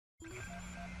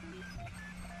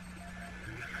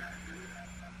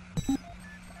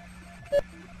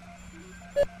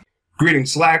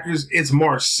Greetings, slackers. It's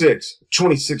March 6th,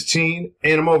 2016,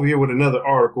 and I'm over here with another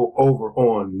article over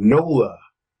on NOLA.com.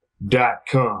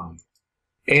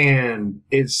 And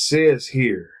it says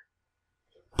here,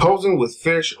 posing with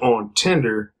fish on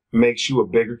Tinder makes you a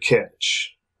bigger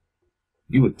catch.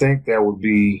 You would think that would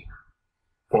be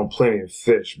on Plenty of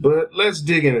Fish, but let's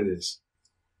dig into this.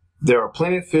 There are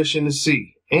plenty of fish in the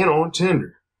sea and on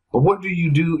Tinder, but what do you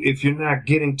do if you're not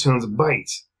getting tons of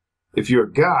bites? If you're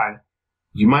a guy,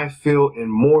 you might fill in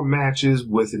more matches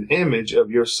with an image of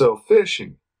yourself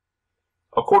fishing.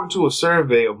 According to a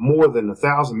survey of more than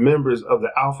 1,000 members of the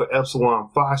Alpha Epsilon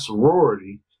Phi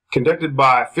sorority conducted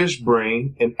by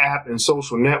FishBrain, an app and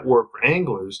social network for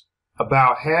anglers,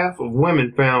 about half of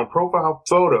women found profile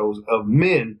photos of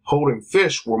men holding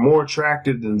fish were more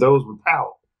attractive than those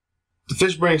without. The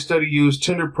FishBrain study used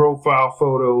Tinder profile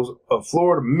photos of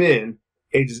Florida men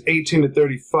ages 18 to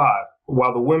 35,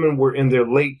 while the women were in their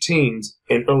late teens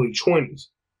and early 20s.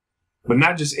 But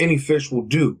not just any fish will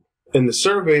do. In the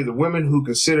survey, the women who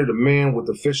considered a man with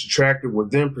a fish attractive were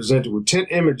then presented with 10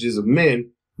 images of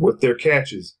men with their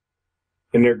catches.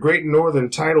 And their great northern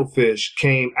tidal fish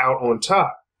came out on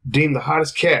top, deemed the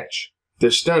hottest catch.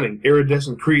 They're stunning,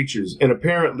 iridescent creatures, and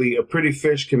apparently a pretty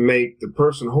fish can make the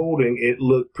person holding it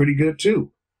look pretty good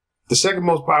too. The second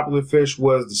most popular fish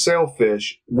was the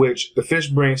sailfish, which the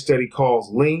FishBrain study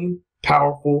calls lean,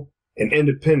 powerful, and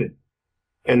independent,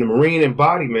 and the marine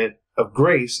embodiment of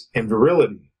grace and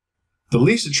virility. The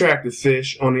least attractive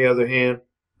fish, on the other hand,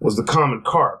 was the common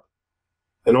carp.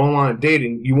 In online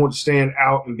dating, you want to stand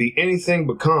out and be anything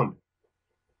but common.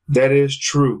 That is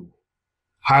true.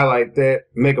 Highlight that,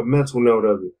 make a mental note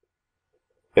of it.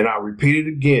 And I'll repeat it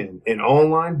again. In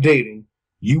online dating,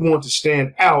 you want to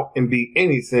stand out and be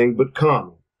anything but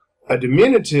common. A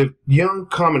diminutive young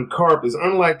common carp is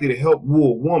unlikely to help woo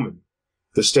a woman,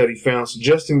 the study found,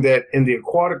 suggesting that in the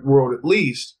aquatic world at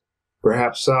least,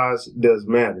 perhaps size does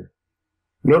matter.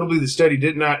 Notably, the study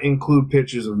did not include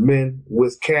pictures of men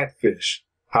with catfish.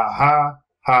 Ha ha,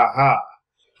 ha ha,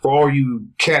 for all you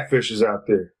catfishers out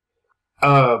there.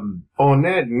 On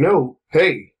that note,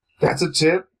 hey, that's a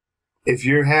tip. If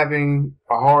you're having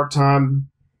a hard time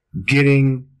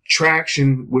getting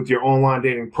traction with your online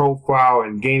dating profile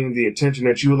and gaining the attention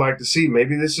that you would like to see,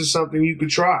 maybe this is something you could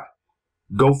try.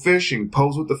 Go fishing,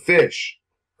 pose with the fish.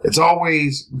 It's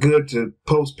always good to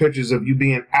post pictures of you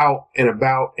being out and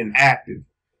about and active,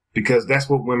 because that's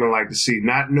what women like to see.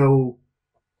 Not no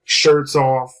shirts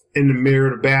off in the mirror,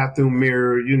 the bathroom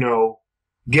mirror, you know.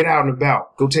 Get out and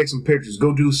about. Go take some pictures.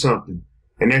 Go do something.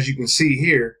 And as you can see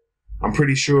here, I'm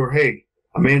pretty sure, hey,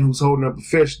 a man who's holding up a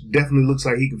fish definitely looks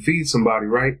like he can feed somebody,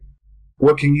 right?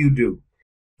 What can you do?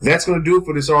 That's going to do it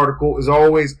for this article. As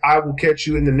always, I will catch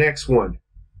you in the next one.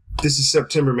 This is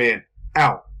September Man.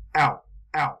 Out, out,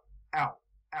 out.